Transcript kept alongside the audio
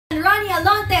Ronnie,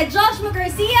 Alonte, Joshua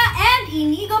Garcia, and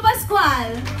Iñigo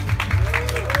Pascual.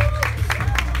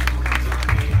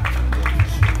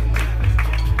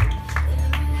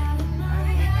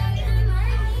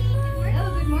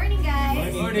 Hello, good morning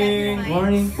guys. Morning.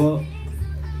 Morning po.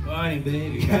 Morning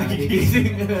baby.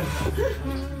 Gising ka.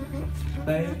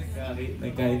 Tayo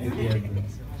nagkaintindihan.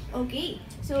 Okay,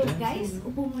 so guys,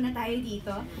 upo muna tayo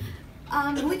dito.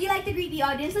 Would you like to greet the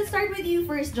audience? Let's start with you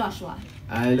first, Joshua.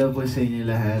 Hello po sa inyo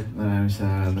lahat. Maraming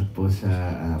salamat po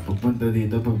sa pagpunta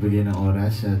dito, pagbigay ng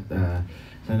oras at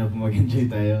sana po mag-enjoy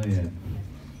tayo ngayon.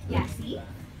 Yassi?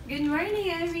 Good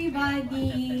morning,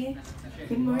 everybody.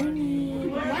 Good morning.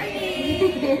 Good morning.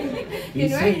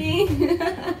 Good morning.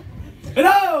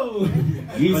 Hello!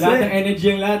 Wala ng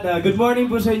energy ang lahat. Good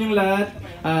morning po sa inyong lahat.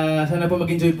 Sana po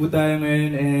mag-enjoy po tayo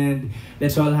ngayon and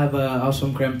let's all have an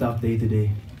awesome Krem-Top day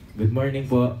today. Good morning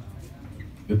po.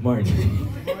 Good morning.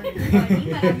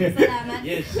 Maraming salamat.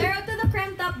 Yes. Pero to the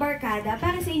Krem-Top Barkada,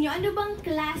 para sa inyo, ano bang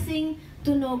klaseng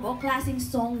tunog o klaseng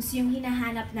songs yung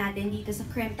hinahanap natin dito sa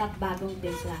Krem-Top Bagong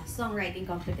Timpla Songwriting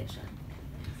Competition?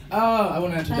 I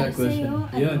want to answer that question.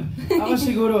 Yun. Ako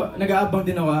siguro, nag-aabang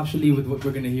din ako actually with what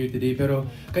we're gonna hear today. Pero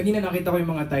kanina nakita ko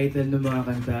yung mga title ng mga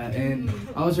kanta and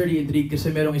I was really intrigued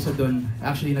kasi merong isa doon,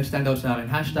 actually nag-stand out sa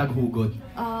akin, #hugot.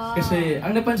 Kasi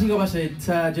ang napansin ko kasi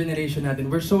sa generation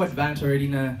natin, we're so advanced already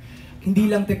na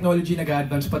hindi lang technology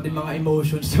nag-advance, pati mga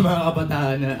emotions sa mga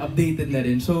kabataan na updated na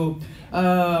rin. So,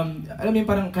 alam mo yun,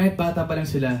 parang kahit bata pa lang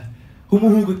sila,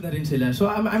 humuhugot na rin sila.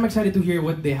 So I'm excited to hear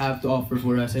what they have to offer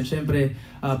for us. And syempre,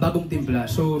 bagong timpla.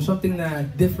 So something na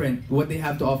different. What they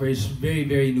have to offer is very,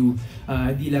 very new.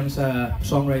 Hindi lang sa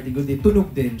songwriting, kundi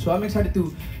tunog din. So I'm excited to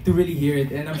really hear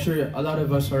it. And I'm sure a lot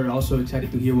of us are also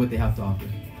excited to hear what they have to offer.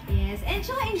 Yes, and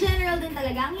saka in general din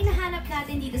talaga, ang hinahanap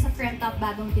natin dito sa Krem-Top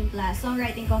Bagong Timpla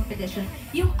Songwriting Competition,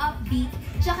 yung upbeat,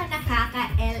 tsaka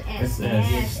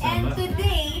nakaka-LSS. And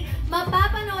today,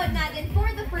 mapapanood natin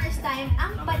for the first time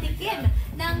ang patikim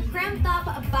ng Krem-Top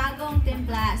Bagong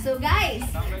Timpla. So guys,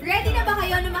 ready na ba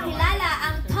kayo na makilala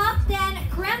ang top 10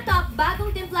 Krem-Top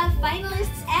Bagong Timpla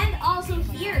finalists and also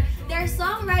hear their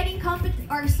songwriting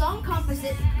song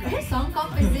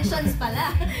compositions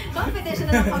pala. Competition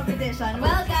na ng competition.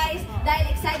 Well guys, dahil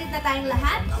excited na tayong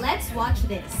lahat, let's watch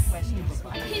this.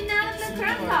 Hinanap ng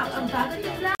Krem-Top ang Bagong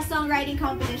Timpla Songwriting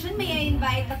Competition. May I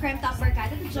invite the Krem-Top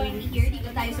Barkada to join me here.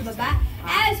 Dito tayo sa baba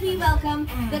as we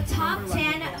welcome the top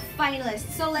 10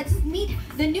 finalists. So let's meet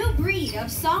the new breed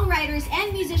of songwriters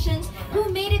and musicians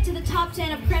who made it to the top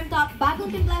 10 of Krem-Top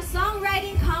Bagong Timpla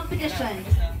Songwriting Competition.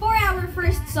 For our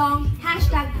first song,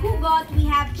 #hugot, we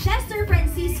have Chester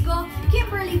Francisco,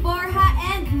 Kimberly Borja,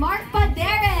 and Mark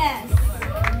Paderes.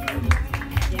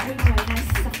 There, join us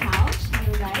sa couch.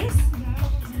 Hello guys.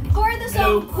 For the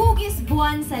song Hugis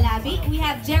Buwan sa Labi, we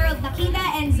have Gerald Nakita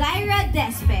and Zaira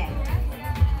Despe.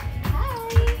 Hi!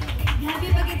 Happy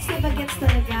bagets na bagets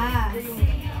talaga.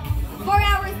 For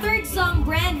our third song,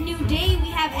 Brand New Day,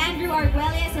 we have Andrew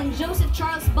Arguelles and Joseph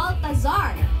Charles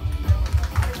Baltazar.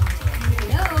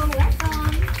 Hello,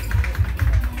 welcome.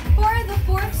 For the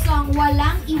fourth song,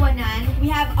 Walang Iwanan, we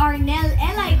have Arnel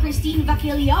Eli Christine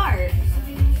Vaciliar.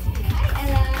 Hi,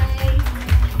 Eli.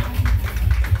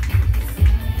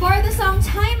 For the song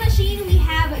Time Machine, we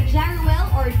have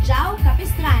Jaruel or Jao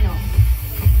Capistrano.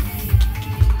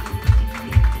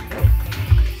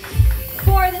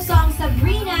 For the song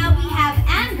Sabrina, we have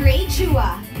Andre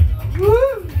Chua.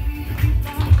 Woo!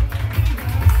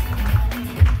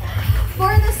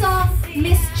 For the song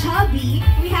Miss Chubby,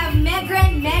 we have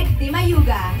Megran Meg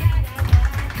Dimayuga.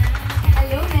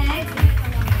 Hello, Meg.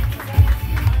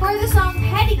 For the song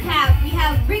Pedicab, we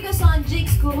have Brigoson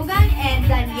Jigs Kurugan and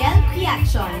Daniel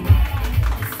Piachon.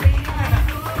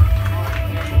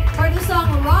 For the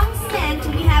song Wrong Scent,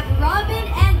 we have Robin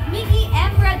and Mickey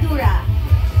Embradura.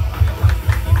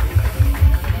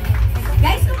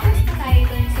 Guys, kapos na tayo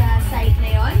dun sa site na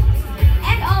yon.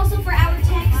 And also for our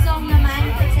 10th song naman,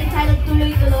 it's entitled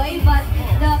Tuloy Tuloy, but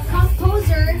the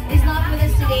composer is not with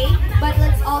us today. But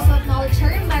let's also acknowledge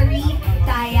her, Marie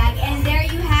Tayag. And there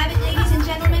you have it, ladies and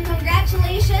gentlemen.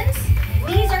 Congratulations!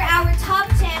 These are our top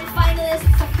 10 finalists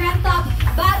sa Krem-Top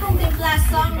Bagong Timpla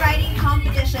Songwriting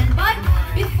Competition. But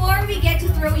before we get to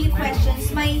throw you questions,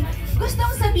 may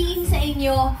gustong sabihin sa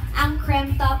inyo ang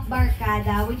Krem-Top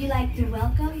Barkada. Would you like to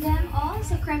welcome them all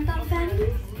sa Krem-Top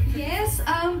family? Yes,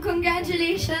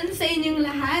 congratulations sa inyong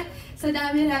lahat. Sa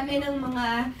dami-rami ng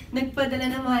mga nagpadala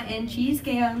ng mga entries,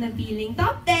 kaya ang napiling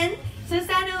top 10. So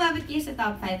sana umabot kayo sa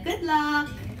top 5. Good luck!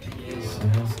 Yes,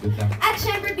 good luck. At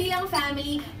syempre bilang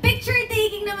family, picture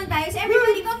taking naman tayo. So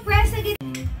everybody compress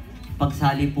again.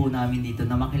 pagsali po namin dito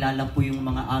na makilala po yung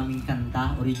mga aming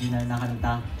kanta, original na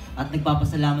kanta. At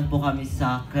nagpapasalamat po kami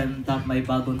sa Krem-Top May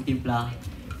Bagong Timpla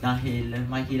dahil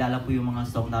makikilala po yung mga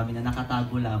song namin na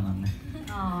nakatago lamang.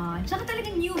 Tsaka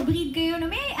talagang new breed kayo. No?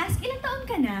 May I ask, ilang taon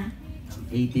ka na?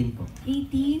 18 po.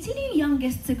 18? Sino yung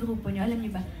youngest sa grupo nyo? Alam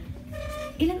niyo ba?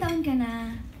 Ilang taon ka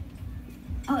na?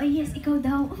 Oh, yes, ikaw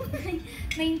daw.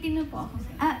 19 na po ako.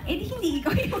 Hindi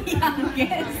ikaw yung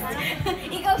youngest.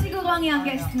 Ikaw siguro ang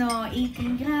youngest, no?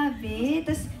 18, grabe.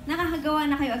 Tapos nakakagawa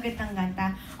na kayo agad ng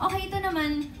kanta. Okay, ito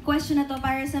naman, question na to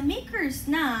para sa makers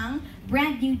ng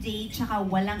Brand New Day, tsaka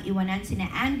Walang Iwanan, sina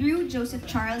Andrew, Joseph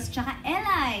Charles, tsaka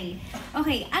Eli.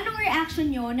 Okay, anong reaction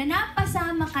nyo na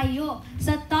napasama kayo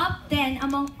sa top 10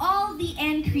 among all the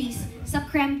entries sa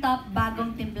Krem-Top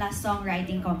Bagong Timpla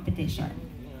Songwriting Competition?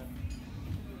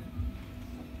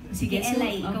 Sige,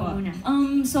 Eli, ikaw muna.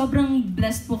 Sobrang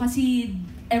blessed po kasi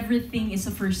everything is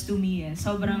a first to me eh.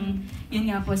 Sobrang, yun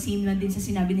nga po, same lang din sa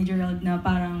sinabi ni Gerald na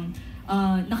parang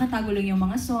nakatago lang yung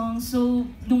mga songs. So,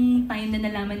 nung time na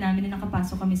nalaman namin na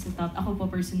nakapasok kami sa top, ako po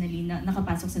personally, na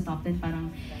nakapasok sa top 10, parang,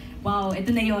 wow,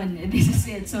 ito na yon, this is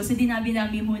it. So, sa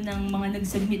dinabi-dami mo ng mga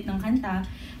nag-submit ng kanta,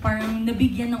 parang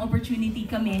nabigyan ng opportunity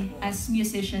kami as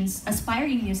musicians,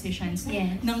 aspiring musicians,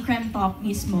 ng Krem-Top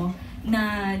mismo,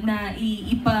 na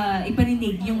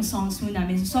iparinig yung songs mo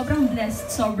namin. So, sobrang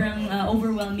blessed, sobrang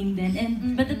overwhelming din.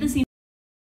 And, but at the same